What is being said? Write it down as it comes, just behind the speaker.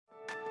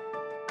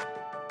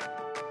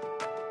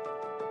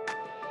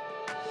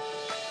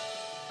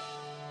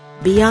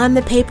Beyond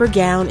the Paper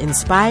Gown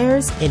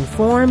inspires,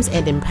 informs,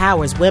 and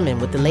empowers women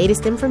with the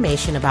latest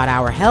information about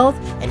our health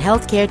and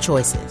healthcare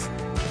choices.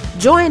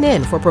 Join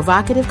in for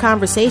provocative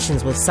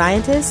conversations with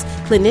scientists,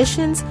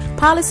 clinicians,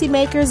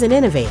 policymakers, and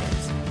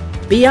innovators.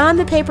 Beyond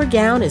the Paper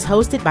Gown is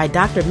hosted by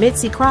Dr.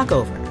 Mitzi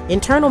Crockover,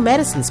 internal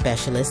medicine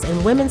specialist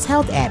and women's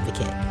health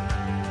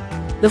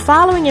advocate. The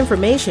following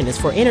information is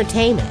for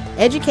entertainment,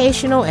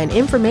 educational, and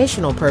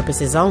informational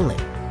purposes only.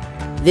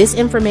 This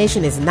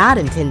information is not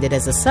intended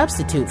as a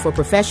substitute for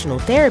professional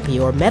therapy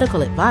or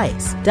medical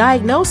advice,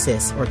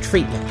 diagnosis, or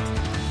treatment.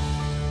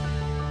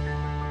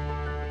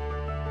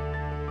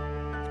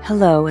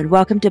 Hello, and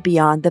welcome to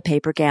Beyond the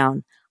Paper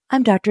Gown.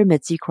 I'm Dr.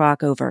 Mitzi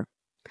Crockover.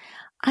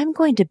 I'm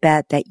going to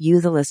bet that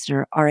you, the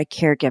listener, are a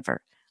caregiver,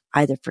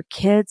 either for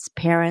kids,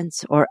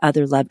 parents, or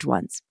other loved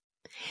ones.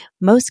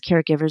 Most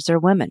caregivers are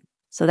women,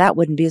 so that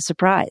wouldn't be a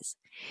surprise.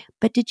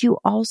 But did you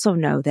also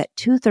know that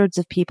 2/3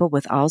 of people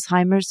with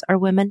Alzheimer's are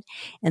women,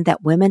 and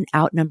that women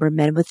outnumber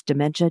men with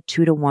dementia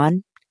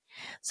 2-to-1?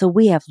 So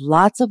we have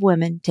lots of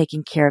women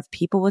taking care of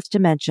people with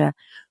dementia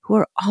who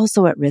are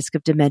also at risk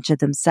of dementia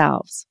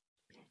themselves.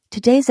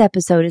 Today's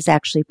episode is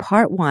actually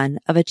part 1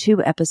 of a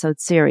 2-episode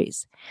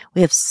series.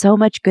 We have so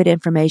much good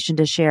information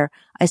to share,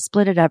 I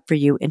split it up for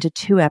you into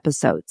 2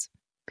 episodes.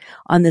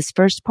 On this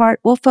first part,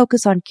 we'll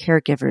focus on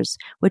caregivers,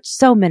 which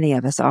so many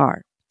of us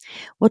are.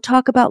 We'll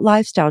talk about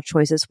lifestyle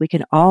choices we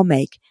can all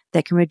make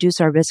that can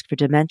reduce our risk for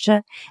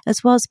dementia,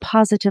 as well as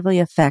positively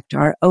affect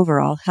our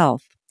overall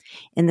health.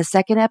 In the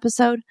second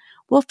episode,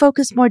 we'll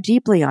focus more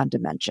deeply on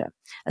dementia,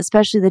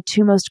 especially the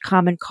 2 most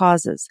common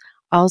causes,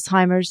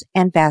 Alzheimer's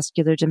and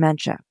vascular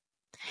dementia.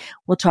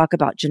 We'll talk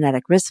about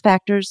genetic risk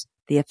factors,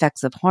 the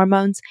effects of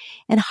hormones,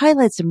 and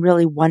highlight some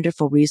really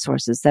wonderful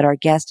resources that our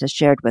guest has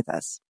shared with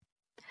us.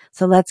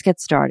 So let's get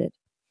started.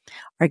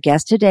 Our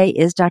guest today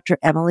is Dr.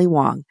 Emily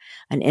Wong,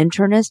 an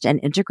internist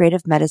and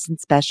integrative medicine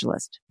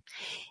specialist.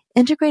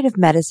 Integrative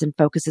medicine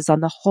focuses on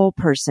the whole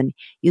person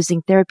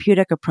using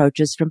therapeutic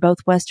approaches from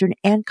both Western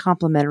and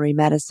complementary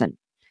medicine.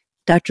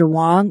 Dr.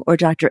 Wong, or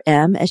Dr.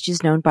 M, as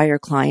she's known by her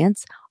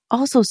clients,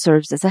 also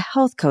serves as a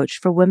health coach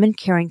for women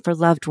caring for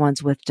loved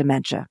ones with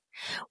dementia.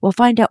 We'll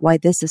find out why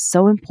this is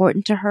so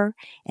important to her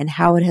and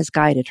how it has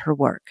guided her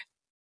work.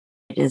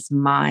 It is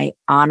my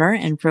honor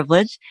and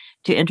privilege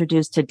to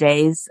introduce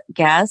today's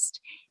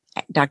guest,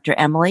 Dr.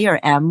 Emily,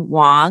 or M.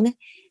 Wong.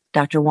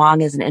 Dr.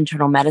 Wong is an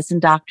internal medicine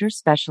doctor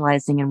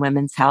specializing in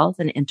women's health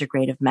and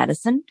integrative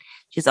medicine.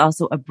 She's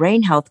also a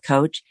brain health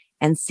coach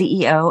and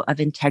CEO of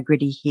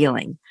Integrity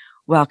Healing.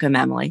 Welcome,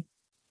 Emily.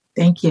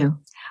 Thank you.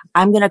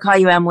 I'm going to call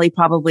you Emily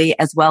probably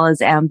as well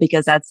as M,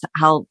 because that's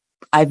how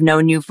I've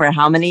known you for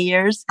how many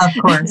years? Of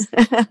course.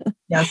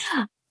 Yes.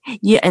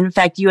 Yeah, in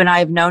fact, you and I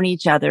have known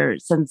each other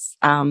since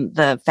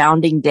the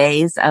founding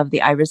days of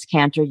the Iris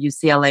Cantor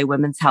UCLA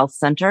Women's Health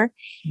Center.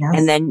 Yes.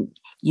 And then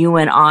you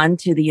went on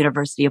to the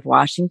University of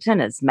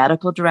Washington as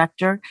medical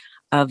director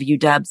of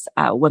UW's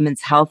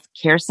Women's Health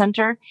Care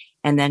Center,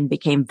 and then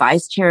became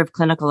vice chair of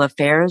clinical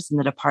affairs in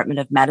the Department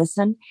of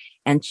Medicine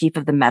and chief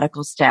of the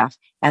medical staff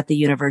at the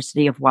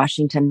University of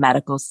Washington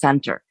Medical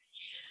Center.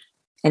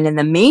 And in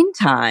the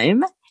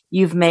meantime,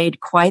 you've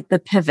made quite the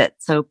pivot.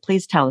 So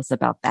please tell us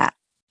about that.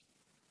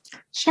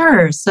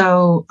 Sure.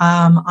 So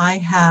I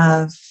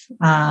have,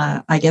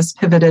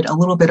 pivoted a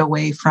little bit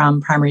away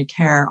from primary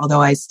care,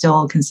 although I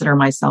still consider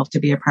myself to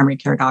be a primary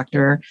care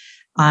doctor.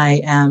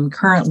 I am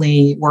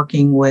currently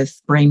working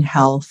with brain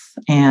health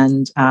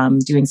and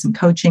doing some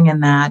coaching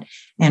in that,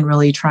 and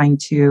really trying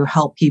to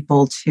help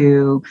people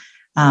to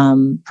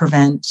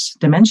prevent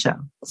dementia.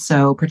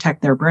 So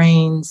protect their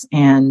brains.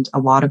 And a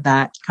lot of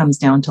that comes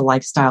down to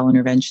lifestyle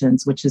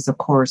interventions, which is, of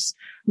course,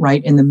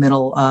 right in the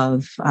middle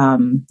of,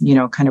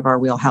 kind of our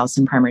wheelhouse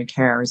in primary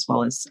care, as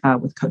well as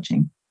with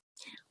coaching.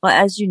 Well,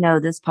 as you know,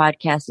 this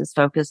podcast is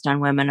focused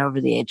on women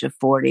over the age of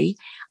 40.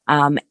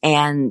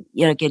 And,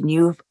 again,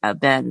 you've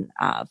been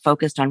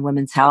focused on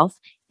women's health,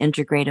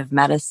 integrative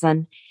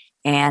medicine,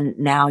 and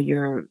now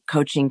you're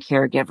coaching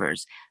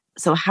caregivers.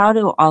 So how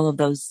do all of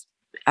those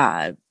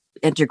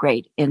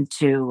integrate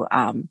into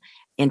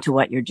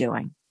what you're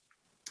doing?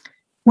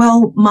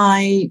 Well,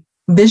 my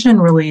vision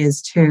really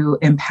is to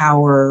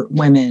empower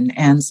women,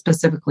 and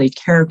specifically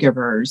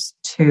caregivers,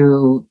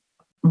 to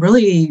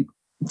really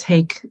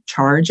take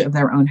charge of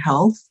their own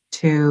health,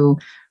 to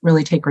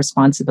really take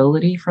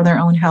responsibility for their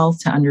own health,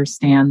 to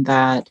understand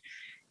that,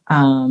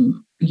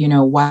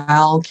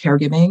 while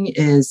caregiving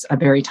is a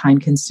very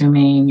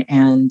time-consuming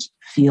and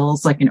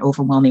feels like an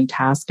overwhelming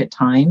task at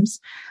times,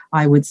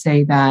 I would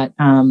say that,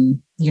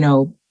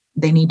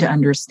 they need to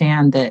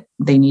understand that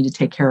they need to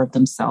take care of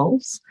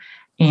themselves.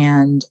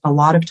 And a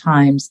lot of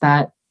times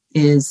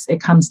it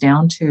comes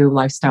down to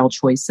lifestyle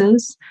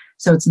choices.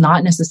 So it's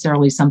not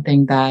necessarily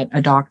something that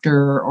a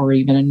doctor or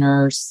even a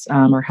nurse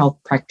or health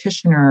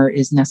practitioner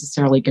is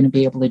necessarily going to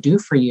be able to do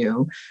for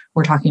you.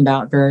 We're talking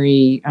about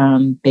very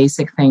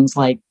basic things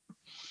like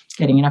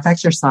getting enough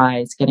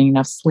exercise, getting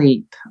enough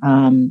sleep,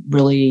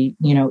 really,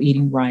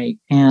 eating right.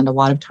 And a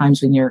lot of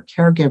times when you're a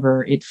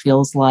caregiver, it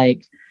feels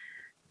like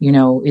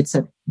it's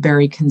a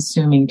very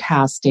consuming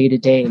task day to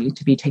day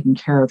to be taking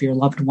care of your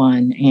loved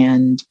one,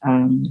 and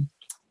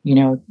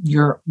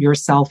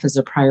yourself as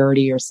a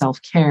priority, your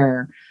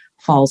self-care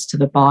falls to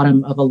the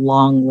bottom of a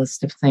long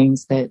list of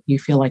things that you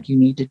feel like you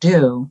need to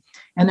do.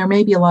 And there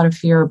may be a lot of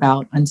fear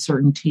about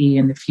uncertainty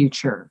in the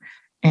future.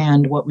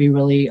 And what we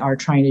really are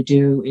trying to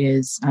do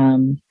is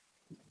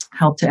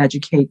help to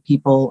educate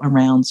people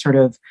around sort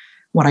of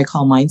what I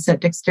call mindset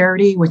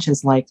dexterity, which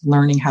is like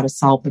learning how to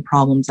solve the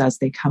problems as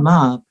they come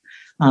up.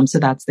 So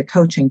that's the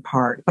coaching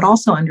part, but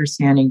also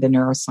understanding the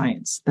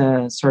neuroscience,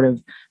 the sort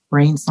of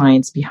brain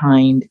science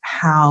behind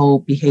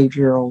how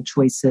behavioral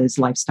choices,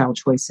 lifestyle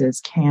choices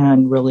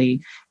can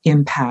really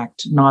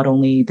impact not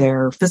only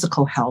their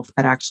physical health,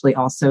 but actually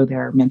also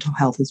their mental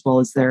health as well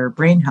as their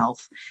brain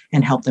health,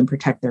 and help them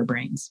protect their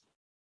brains.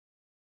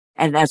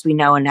 And as we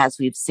know, and as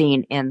we've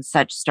seen in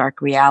such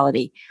stark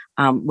reality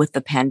with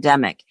the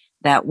pandemic,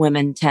 that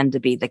women tend to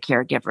be the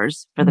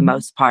caregivers for the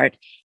most part.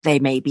 They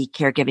may be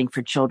caregiving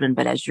for children,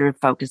 but as you're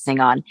focusing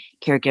on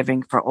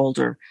caregiving for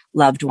older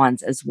loved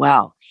ones as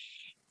well.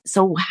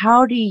 So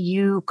how do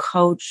you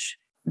coach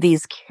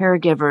these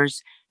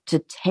caregivers to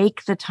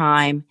take the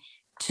time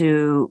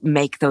to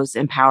make those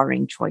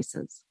empowering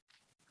choices?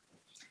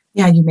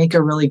 Yeah, you make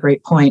a really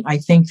great point. I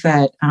think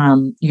that,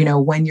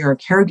 when you're a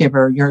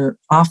caregiver, you're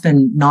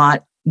often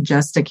not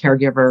just a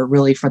caregiver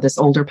really for this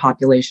older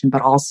population,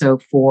 but also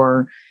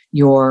for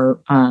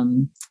your,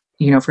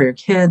 for your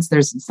kids.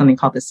 There's something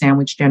called the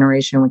sandwich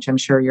generation, which I'm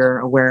sure you're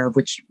aware of,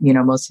 which,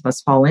 most of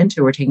us fall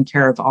into. We're taking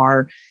care of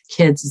our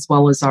kids as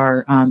well as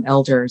our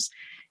elders.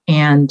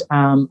 And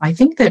I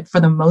think that for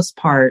the most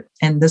part,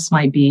 and this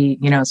might be,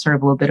 sort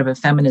of a little bit of a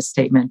feminist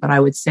statement, but I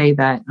would say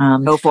that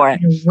go for it.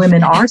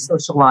 Women are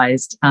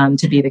socialized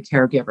to be the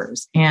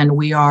caregivers, and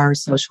we are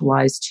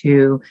socialized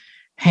to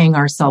hang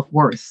our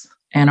self-worth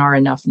and our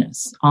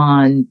enoughness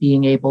on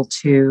being able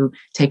to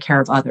take care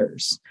of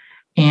others.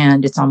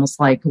 And it's almost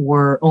like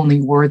we're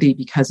only worthy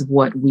because of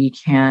what we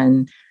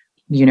can,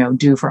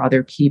 do for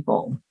other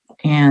people.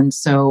 And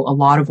so a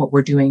lot of what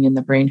we're doing in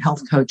the brain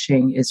health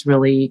coaching is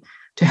really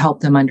to help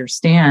them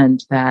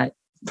understand that,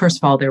 first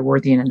of all, they're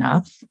worthy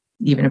enough,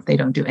 even if they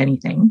don't do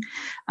anything.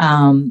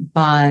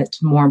 But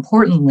more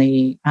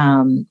importantly,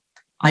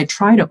 I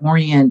try to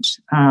orient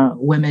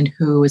women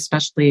who,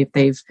 especially if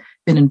they've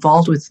been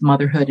involved with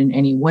motherhood in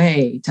any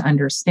way, to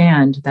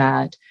understand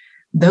that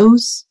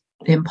those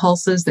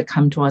impulses that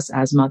come to us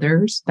as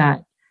mothers,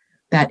 that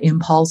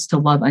impulse to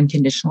love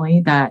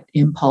unconditionally, that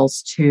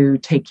impulse to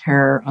take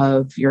care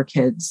of your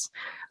kids,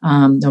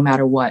 no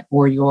matter what,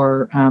 or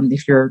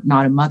if you're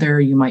not a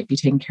mother, you might be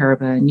taking care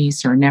of a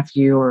niece or a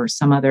nephew or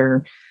some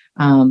other,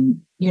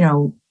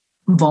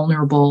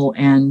 vulnerable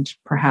and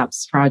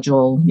perhaps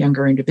fragile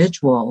younger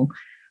individual.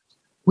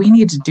 We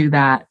need to do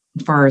that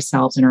for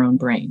ourselves in our own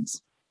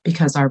brains,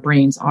 because our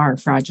brains are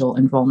fragile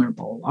and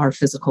vulnerable, our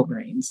physical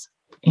brains.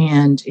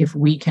 And if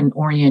we can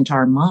orient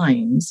our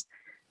minds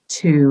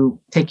to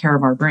take care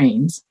of our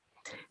brains,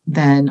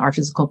 then our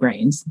physical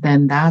brains,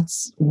 then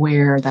that's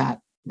where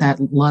that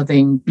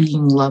loving,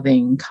 being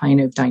loving kind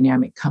of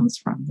dynamic comes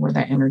from, where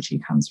that energy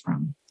comes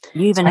from.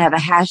 You even have a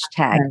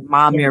hashtag,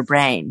 Mom Your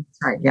Brain.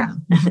 Right, yeah.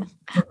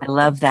 I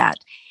love that.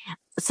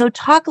 So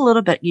talk a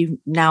little bit, you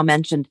now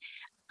mentioned,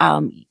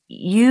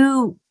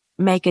 you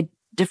make a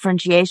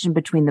differentiation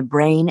between the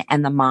brain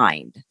and the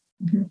mind.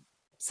 Mm-hmm.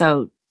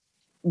 So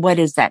what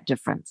is that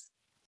difference?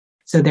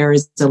 So there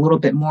is a little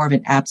bit more of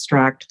an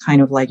abstract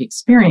kind of like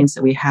experience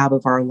that we have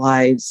of our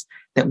lives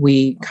that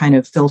we kind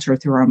of filter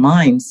through our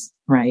minds,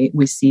 right?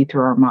 We see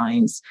through our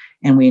minds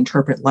and we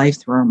interpret life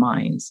through our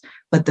minds.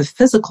 But the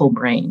physical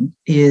brain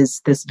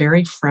is this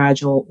very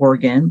fragile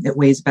organ. It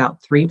weighs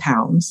about 3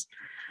 pounds,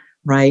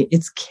 right?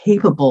 It's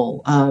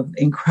capable of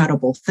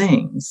incredible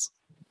things.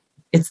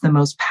 It's the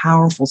most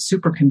powerful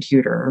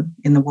supercomputer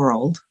in the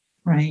world,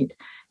 right?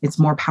 It's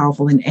more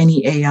powerful than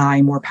any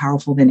AI, more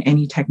powerful than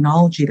any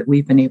technology that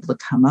we've been able to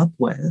come up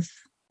with,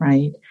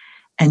 right?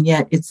 And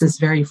yet it's this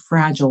very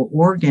fragile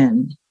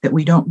organ that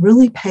we don't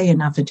really pay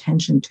enough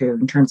attention to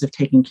in terms of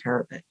taking care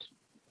of it,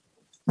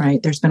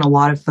 right? There's been a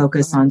lot of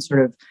focus on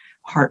sort of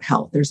heart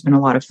health. There's been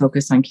a lot of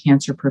focus on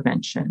cancer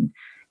prevention.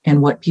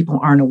 And what people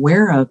aren't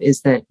aware of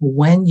is that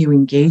when you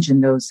engage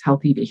in those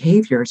healthy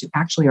behaviors, you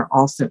actually are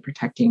also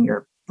protecting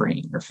your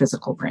brain, your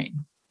physical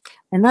brain.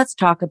 And let's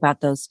talk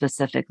about those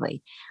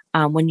specifically.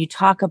 When you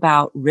talk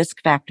about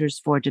risk factors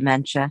for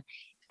dementia,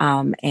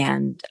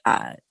 and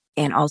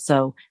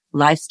also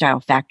lifestyle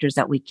factors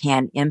that we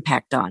can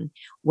impact on,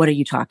 what are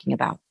you talking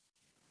about?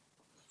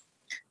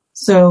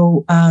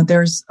 So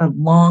there's a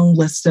long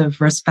list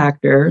of risk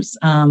factors,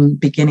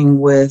 beginning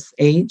with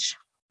age,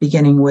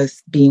 beginning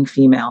with being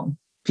female.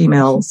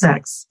 Female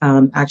sex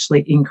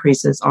actually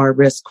increases our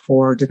risk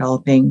for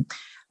developing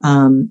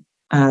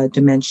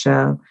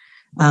dementia.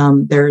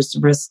 There's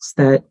risks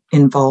that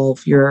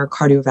involve your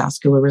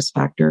cardiovascular risk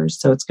factors.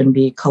 So it's going to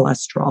be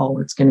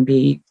cholesterol. It's going to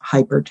be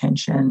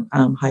hypertension,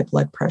 high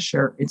blood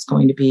pressure. It's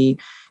going to be,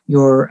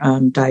 your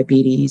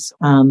diabetes.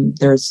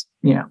 There's,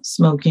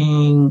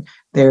 smoking,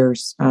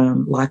 there's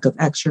lack of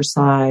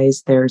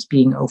exercise, there's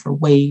being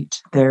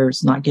overweight,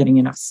 there's not getting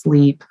enough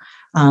sleep.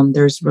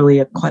 There's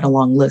really quite a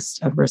long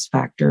list of risk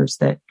factors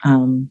that,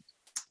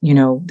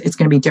 it's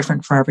going to be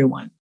different for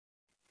everyone.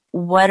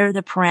 What are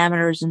the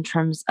parameters in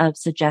terms of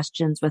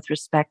suggestions with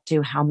respect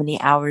to how many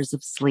hours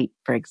of sleep,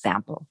 for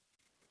example?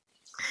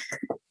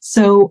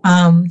 So,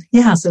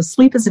 so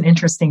sleep is an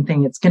interesting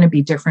thing. It's going to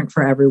be different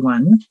for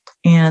everyone.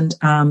 And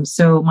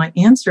so my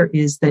answer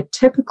is that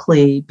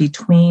typically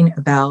between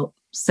about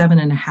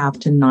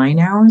 7.5 to 9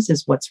 hours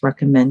is what's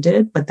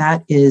recommended, but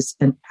that is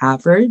an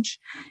average.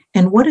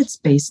 And what it's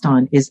based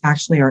on is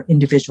actually our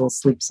individual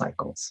sleep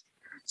cycles.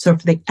 So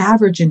for the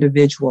average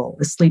individual,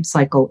 a sleep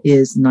cycle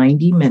is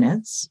 90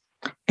 minutes.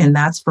 And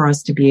that's for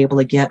us to be able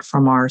to get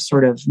from our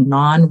sort of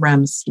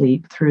non-REM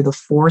sleep through the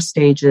 4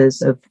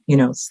 stages of,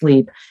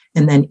 sleep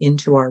and then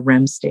into our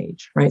REM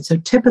stage, right? So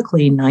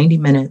typically 90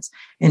 minutes,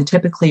 and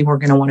typically we're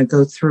going to want to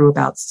go through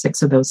about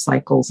 6 of those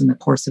cycles in the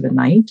course of a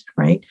night,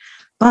 right?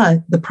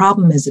 But the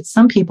problem is that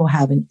some people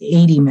have an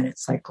 80-minute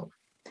cycle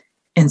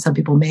and some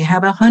people may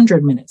have a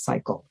 100-minute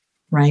cycle,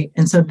 right?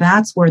 And so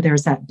that's where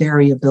there's that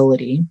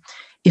variability.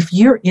 If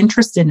you're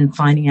interested in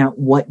finding out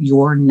what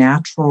your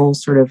natural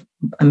sort of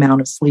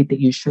amount of sleep that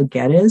you should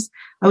get is,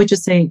 I would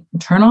just say,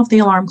 turn off the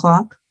alarm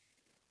clock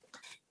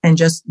and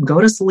just go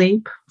to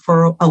sleep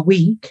for a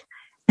week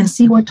and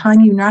see what time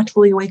you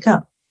naturally wake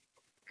up.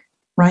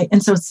 Right.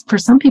 And so for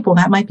some people,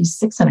 that might be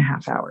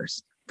 6.5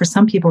 hours. For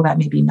some people, that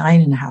may be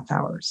 9.5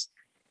 hours.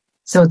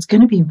 So it's going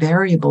to be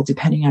variable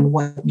depending on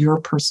what your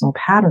personal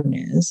pattern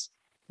is.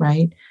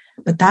 Right.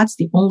 But that's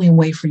the only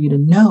way for you to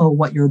know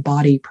what your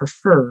body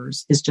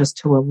prefers, is just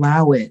to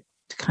allow it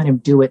to kind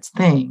of do its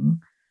thing.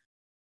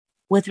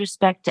 With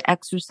respect to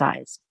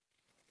exercise,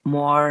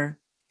 more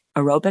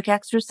aerobic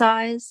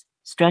exercise,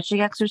 stretching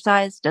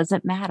exercise,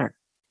 doesn't matter.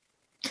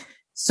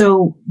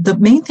 So the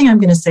main thing I'm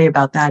going to say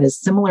about that is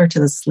similar to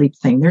the sleep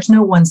thing. There's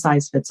no one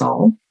size fits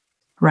all,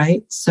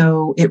 right?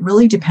 So it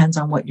really depends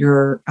on what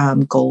your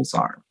goals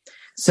are.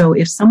 So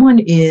if someone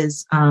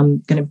is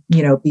going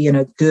to, be in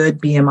a good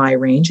BMI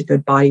range, a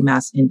good body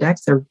mass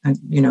index, they're,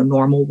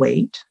 normal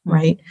weight,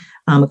 right?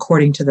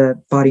 According to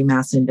the body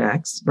mass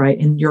index, right?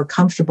 And you're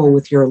comfortable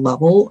with your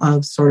level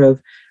of sort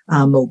of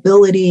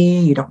mobility.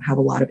 You don't have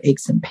a lot of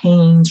aches and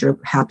pains. You're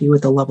happy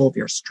with the level of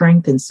your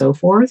strength and so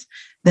forth.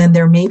 Then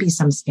there may be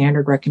some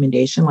standard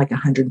recommendation, like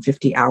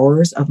 150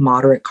 hours of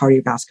moderate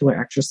cardiovascular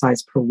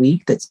exercise per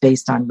week that's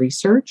based on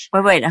research.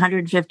 Wait,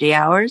 150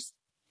 hours?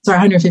 Sorry,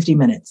 150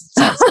 minutes.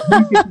 Sorry,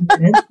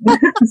 150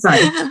 minutes. Sorry.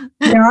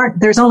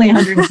 There's only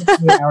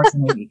 150 hours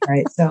in a week,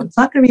 right? So it's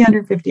not going to be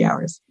 150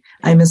 hours.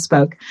 I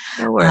misspoke.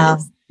 No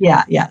worries.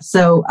 Yeah.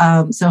 So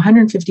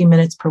 150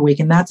 minutes per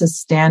week. And that's a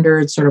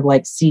standard sort of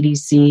like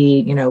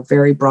CDC,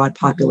 very broad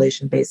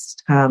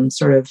population-based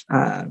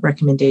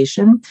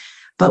recommendation.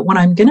 But what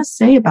I'm going to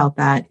say about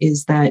that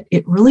is that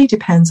it really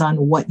depends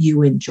on what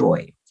you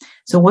enjoy.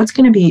 So what's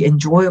going to be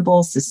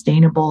enjoyable,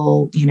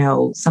 sustainable,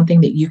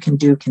 something that you can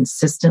do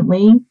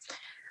consistently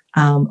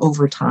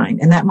over time.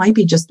 And that might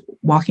be just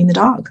walking the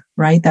dog,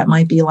 right? That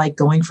might be like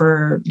going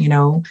for,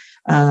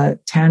 a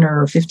 10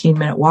 or 15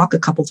 minute walk a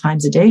couple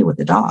times a day with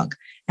the dog.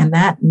 And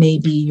that may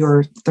be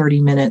your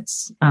 30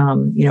 minutes,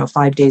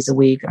 5 days a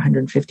week,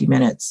 150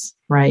 minutes,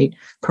 right,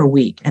 per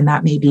week. And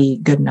that may be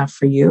good enough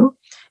for you.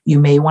 You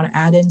may want to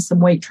add in some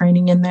weight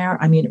training in there.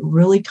 I mean, it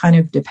really kind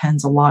of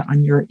depends a lot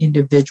on your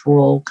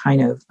individual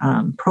kind of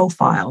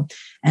profile.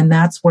 And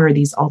that's where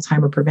these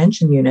Alzheimer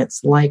prevention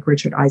units like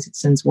Richard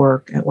Isaacson's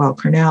work at Weill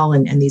Cornell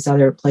and these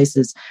other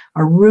places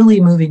are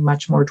really moving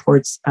much more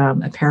towards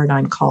a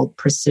paradigm called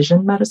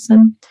precision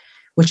medicine,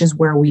 which is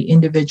where we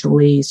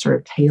individually sort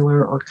of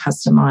tailor or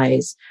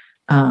customize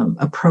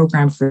a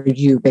program for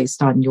you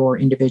based on your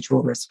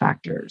individual risk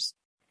factors.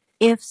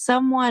 If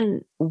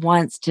someone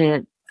wants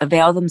to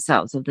avail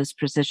themselves of this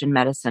precision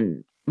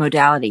medicine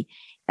modality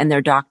and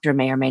their doctor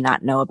may or may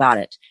not know about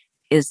it,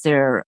 is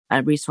there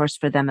a resource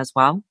for them as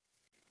well?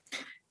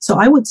 So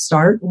I would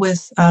start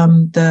with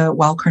the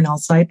Weill Cornell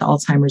site, the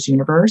Alzheimer's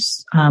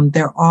Universe.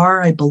 There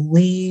are, I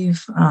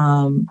believe,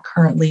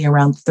 currently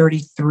around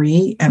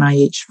 33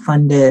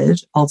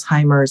 NIH-funded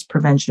Alzheimer's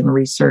prevention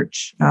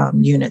research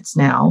units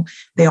now.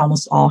 They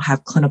almost all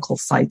have clinical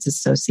sites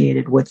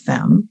associated with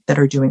them that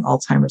are doing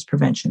Alzheimer's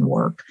prevention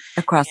work.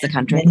 Across the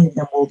country. Many of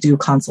them will do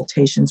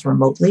consultations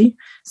remotely.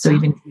 So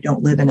even if you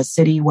don't live in a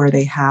city where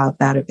they have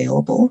that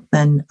available,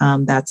 then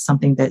that's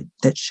something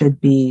that should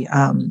be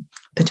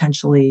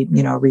potentially,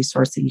 a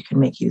resource that you can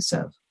make use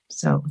of.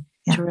 So,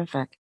 yeah.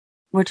 Terrific.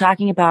 We're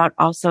talking about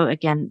also,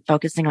 again,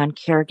 focusing on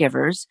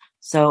caregivers.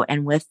 So,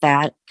 and with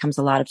that comes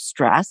a lot of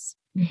stress.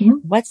 Mm-hmm.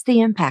 What's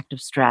the impact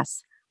of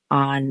stress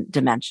on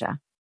dementia?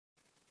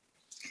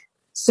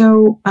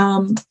 So,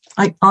 I'll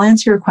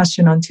answer your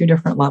question on 2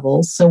 different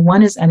levels. So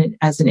one is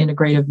as an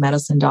integrative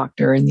medicine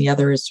doctor, and the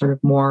other is sort of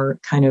more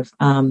kind of,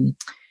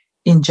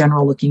 in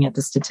general, looking at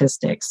the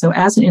statistics. So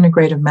as an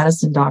integrative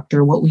medicine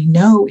doctor, what we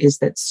know is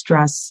that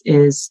stress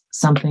is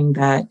something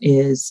that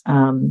is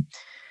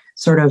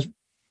sort of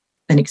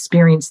an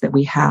experience that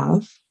we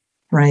have,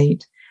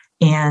 right?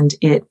 And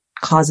it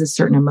causes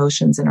certain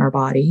emotions in our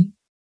body,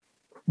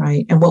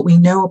 right? And what we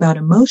know about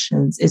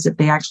emotions is that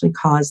they actually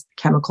cause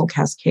chemical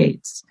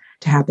cascades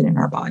to happen in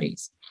our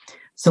bodies.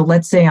 So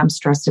let's say I'm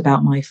stressed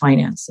about my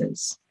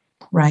finances,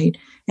 right?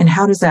 And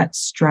how does that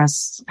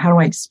stress, how do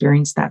I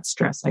experience that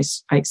stress?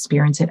 I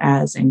experience it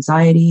as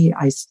anxiety.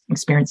 I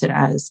experience it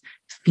as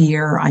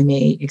fear. I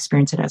may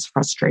experience it as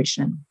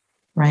frustration,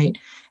 right?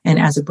 And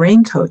as a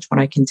brain coach, what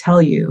I can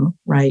tell you,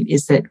 right,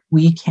 is that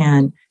we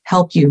can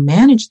help you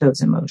manage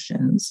those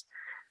emotions,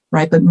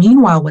 right? But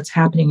meanwhile, what's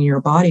happening in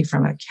your body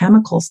from a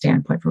chemical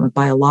standpoint, from a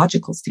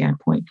biological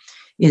standpoint,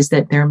 is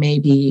that there may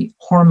be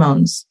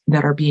hormones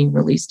that are being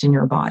released in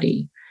your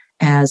body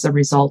as a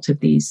result of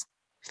these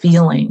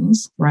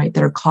feelings, right,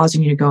 that are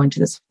causing you to go into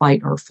this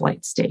fight or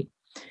flight state.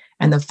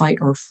 And the fight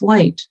or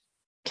flight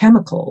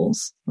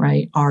chemicals,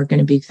 right, are going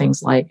to be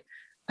things like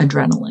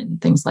adrenaline,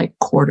 things like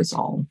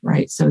cortisol,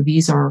 right? So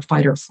these are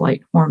fight or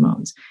flight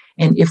hormones.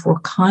 And if we're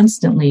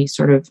constantly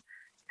sort of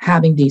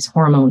having these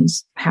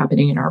hormones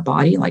happening in our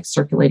body, like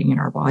circulating in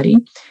our body,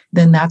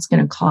 then that's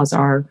going to cause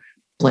our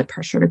blood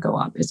pressure to go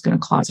up. It's going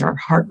to cause our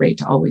heart rate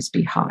to always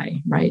be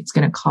high, right? It's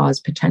going to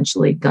cause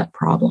potentially gut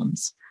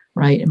problems,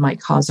 right? It might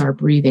cause our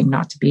breathing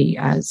not to be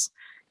as,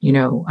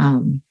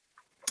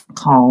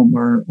 calm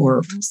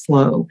or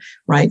slow,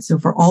 right? So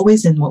if we're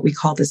always in what we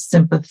call the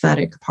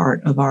sympathetic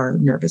part of our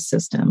nervous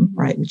system,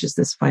 right, which is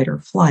this fight or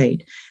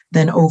flight,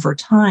 then over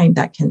time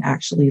that can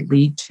actually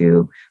lead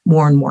to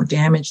more and more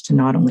damage to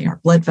not only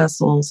our blood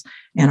vessels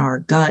and our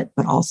gut,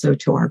 but also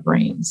to our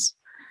brains.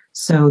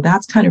 So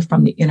that's kind of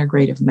from the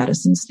integrative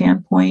medicine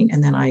standpoint.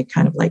 And then I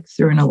kind of like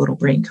threw in a little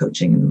brain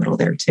coaching in the middle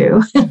there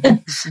too,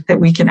 that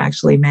we can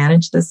actually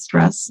manage this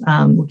stress.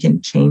 We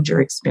can change your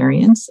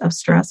experience of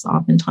stress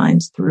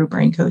oftentimes through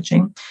brain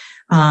coaching.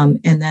 And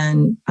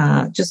then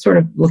just sort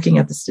of looking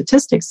at the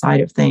statistics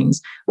side of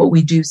things, what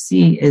we do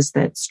see is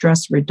that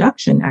stress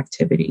reduction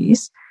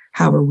activities,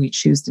 however we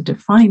choose to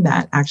define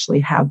that, actually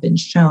have been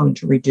shown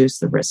to reduce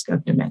the risk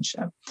of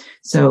dementia.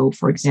 So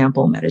for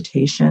example,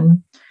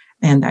 meditation,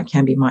 and that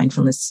can be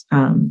mindfulness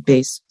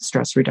based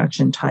stress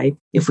reduction type.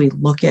 If we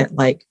look at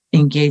like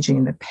engaging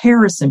in the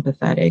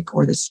parasympathetic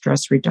or the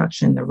stress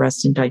reduction, the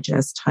rest and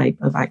digest type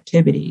of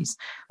activities,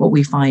 what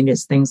we find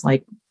is things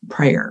like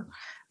prayer,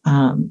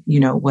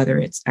 whether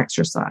it's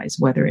exercise,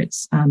 whether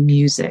it's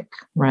music,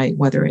 right?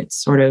 Whether it's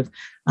sort of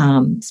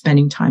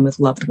spending time with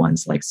loved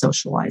ones, like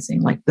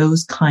socializing, like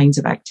those kinds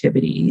of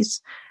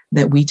activities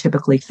that we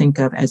typically think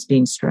of as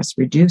being stress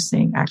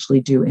reducing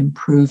actually do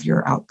improve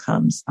your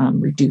outcomes,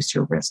 reduce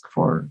your risk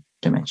for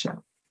dementia.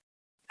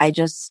 I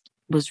just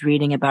was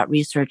reading about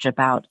research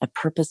about a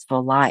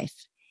purposeful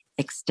life,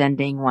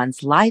 extending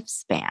one's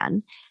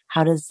lifespan.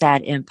 How does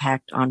that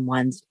impact on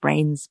one's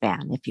brain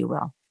span, if you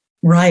will?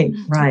 Right.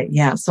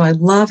 Yeah. So I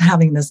love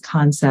having this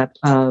concept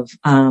of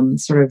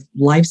sort of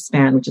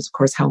lifespan, which is, of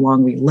course, how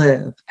long we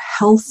live,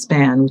 health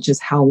span, which is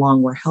how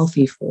long we're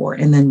healthy for,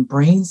 and then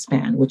brain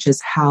span, which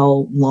is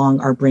how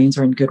long our brains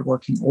are in good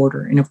working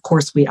order. And of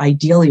course, we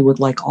ideally would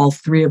like all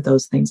three of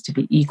those things to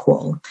be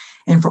equal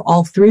and for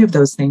all three of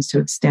those things to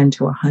extend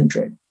to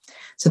 100.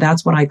 So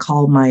that's what I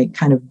call my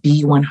kind of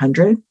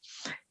B100,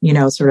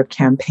 sort of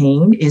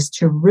campaign, is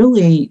to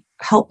really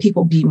help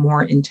people be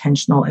more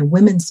intentional, and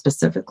women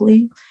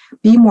specifically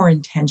be more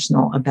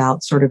intentional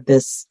about sort of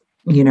this,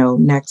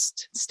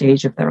 next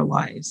stage of their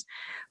lives.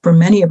 For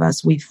many of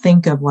us, we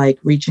think of like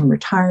reaching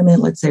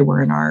retirement. Let's say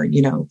we're in our,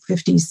 50s,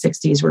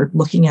 60s, we're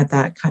looking at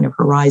that kind of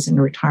horizon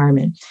of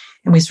retirement.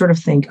 And we sort of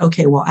think,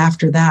 okay, well,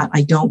 after that,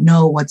 I don't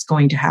know what's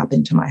going to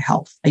happen to my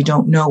health. I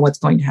don't know what's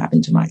going to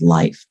happen to my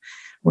life.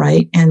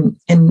 Right. And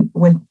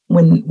when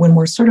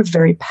we're sort of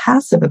very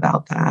passive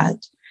about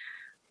that,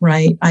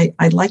 right,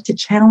 I'd like to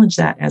challenge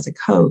that as a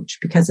coach,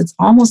 because it's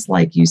almost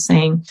like you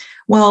saying,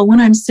 well,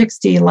 when I'm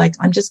 60, like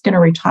I'm just going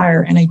to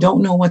retire and I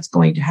don't know what's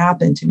going to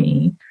happen to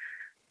me.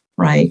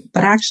 Right.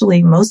 But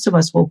actually, most of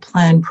us will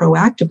plan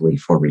proactively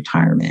for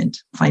retirement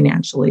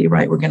financially.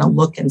 Right. We're going to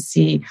look and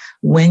see,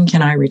 when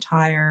can I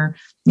retire?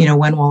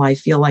 When will I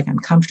feel like I'm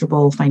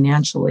comfortable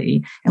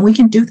financially? And we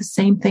can do the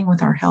same thing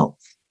with our health.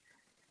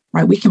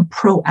 Right. We can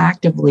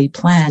proactively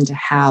plan to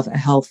have a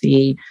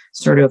healthy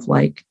sort of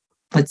like,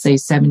 let's say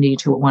 70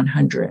 to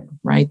 100,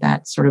 right?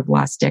 That sort of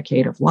last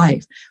decade of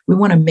life. We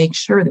want to make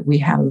sure that we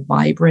have a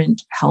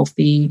vibrant,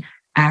 healthy,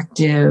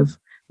 active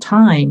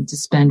time to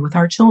spend with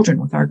our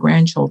children, with our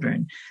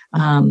grandchildren,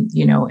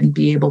 and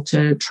be able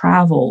to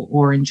travel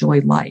or enjoy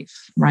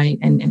life, right?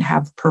 And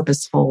have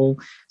purposeful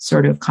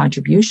sort of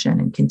contribution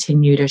and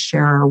continue to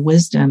share our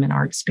wisdom and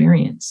our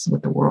experience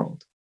with the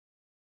world.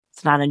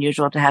 It's not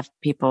unusual to have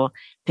people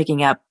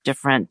picking up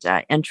different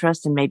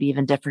interests and maybe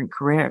even different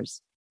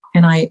careers.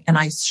 And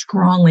I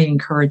strongly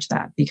encourage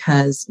that,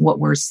 because what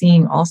we're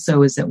seeing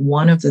also is that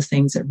one of the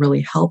things that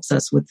really helps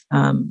us with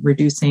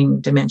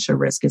reducing dementia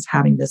risk is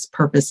having this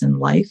purpose in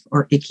life,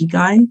 or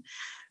ikigai,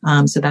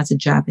 So that's a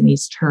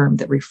Japanese term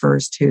that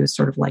refers to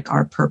sort of like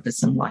our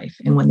purpose in life.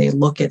 And when they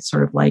look at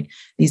sort of like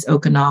these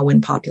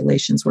Okinawan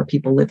populations where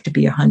people live to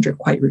be 100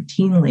 quite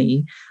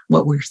routinely,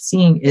 what we're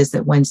seeing is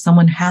that when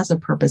someone has a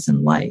purpose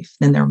in life,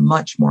 then they're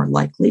much more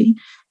likely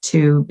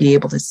to be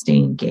able to stay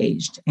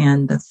engaged.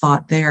 And the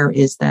thought there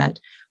is that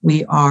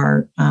we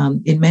are,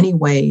 in many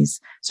ways,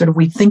 sort of,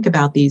 we think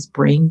about these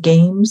brain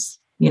games,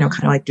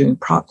 kind of like doing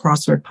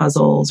crossword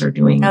puzzles or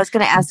doing, I was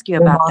going to ask you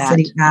about that.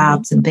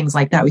 Apps and things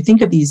like that. We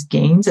think of these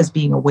games as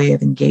being a way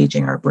of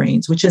engaging our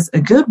brains, which is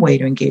a good way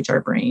to engage our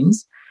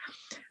brains,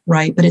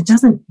 right? But it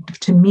doesn't,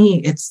 to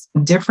me, it's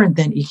different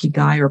than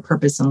ikigai or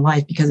purpose in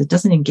life because it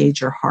doesn't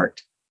engage your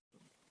heart,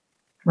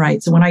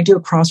 right? So when I do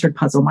a crossword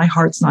puzzle, my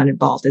heart's not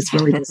involved. It's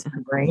really just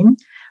my brain,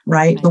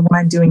 right? But when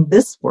I'm doing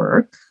this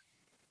work,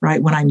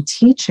 right, when I'm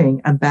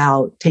teaching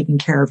about taking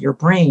care of your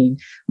brain,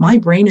 my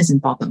brain is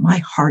involved, but my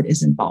heart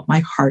is involved. My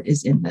heart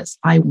is in this.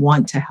 I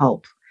want to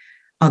help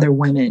other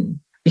women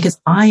because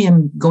I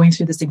am going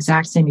through this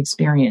exact same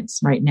experience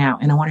right now,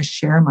 and I want to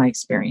share my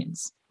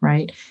experience,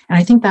 right? And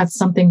I think that's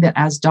something that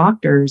as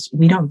doctors,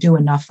 we don't do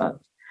enough of.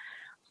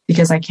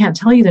 Because I can't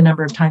tell you the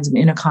number of times I'm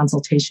in a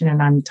consultation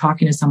and I'm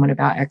talking to someone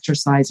about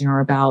exercising or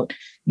about,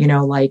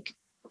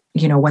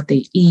 what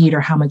they eat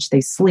or how much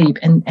they sleep.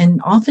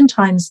 And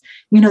oftentimes,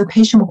 the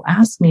patient will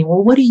ask me,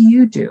 well, what do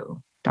you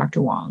do,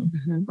 Dr. Wong?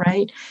 Mm-hmm.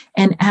 Right?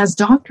 And as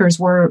doctors,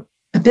 we're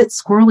a bit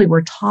squirrely.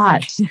 We're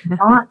taught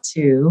not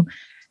to,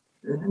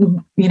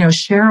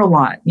 share a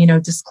lot,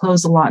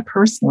 disclose a lot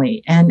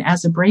personally. And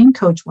as a brain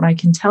coach, what I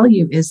can tell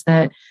you is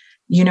that,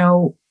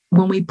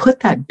 when we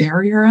put that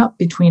barrier up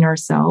between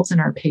ourselves and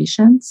our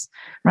patients,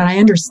 right, I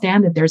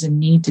understand that there's a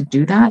need to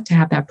do that, to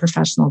have that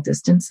professional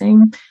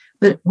distancing,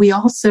 but we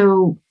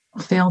also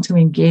fail to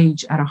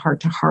engage at a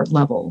heart-to-heart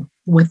level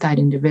with that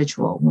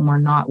individual when we're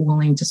not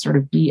willing to sort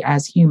of be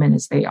as human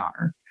as they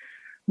are,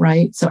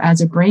 right? So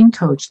as a brain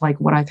coach, like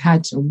what I've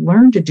had to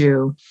learn to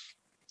do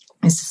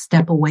is to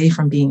step away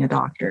from being a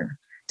doctor,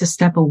 to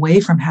step away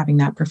from having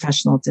that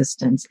professional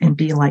distance and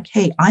be like,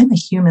 hey, I'm a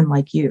human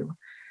like you.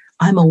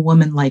 I'm a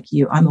woman like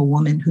you. I'm a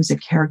woman who's a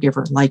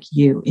caregiver like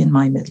you in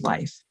my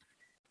midlife.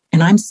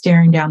 And I'm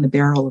staring down the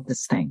barrel of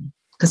this thing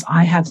because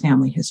I have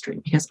family history,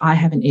 because I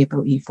have an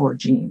ApoE4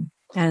 gene.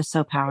 That is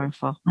so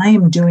powerful. I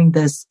am doing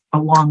this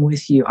along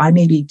with you. I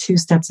may be 2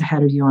 steps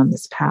ahead of you on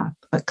this path,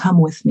 but come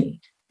with me.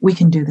 We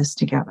can do this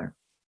together.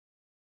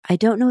 I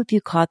don't know if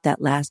you caught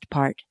that last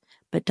part,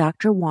 but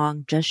Dr.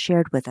 Wong just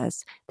shared with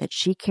us that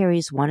she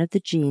carries one of the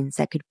genes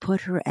that could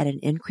put her at an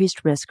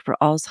increased risk for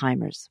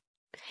Alzheimer's.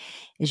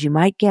 As you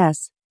might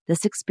guess,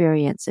 this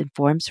experience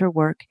informs her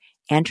work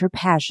and her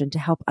passion to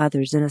help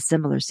others in a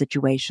similar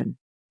situation.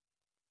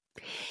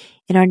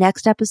 In our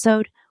next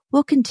episode,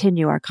 we'll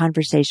continue our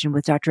conversation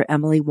with Dr.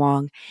 Emily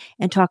Wong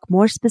and talk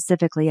more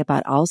specifically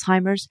about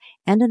Alzheimer's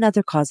and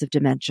another cause of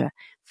dementia,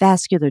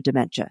 vascular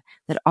dementia,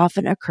 that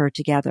often occur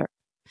together.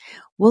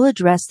 We'll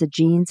address the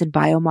genes and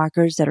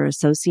biomarkers that are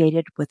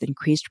associated with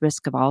increased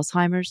risk of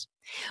Alzheimer's.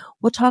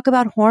 We'll talk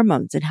about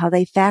hormones and how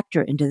they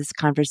factor into this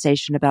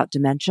conversation about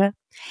dementia.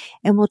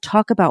 And we'll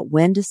talk about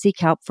when to seek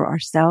help for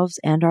ourselves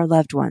and our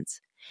loved ones.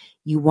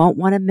 You won't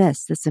want to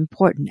miss this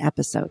important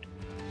episode.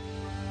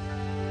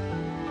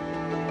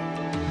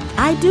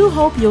 I do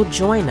hope you'll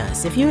join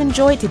us if you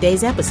enjoyed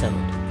today's episode.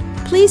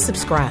 Please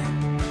subscribe.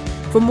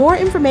 For more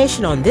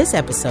information on this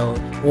episode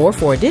or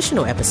for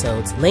additional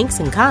episodes,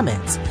 links, and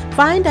comments,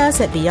 find us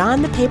at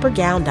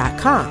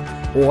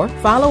beyondthepapergown.com or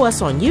follow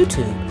us on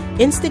YouTube,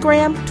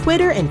 Instagram,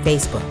 Twitter, and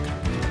Facebook.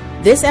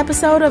 This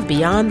episode of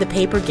Beyond the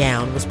Paper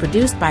Gown was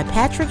produced by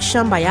Patrick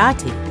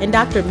Shambayati and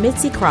Dr.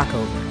 Mitzi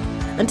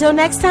Krockover. Until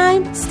next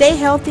time, stay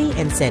healthy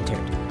and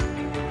centered.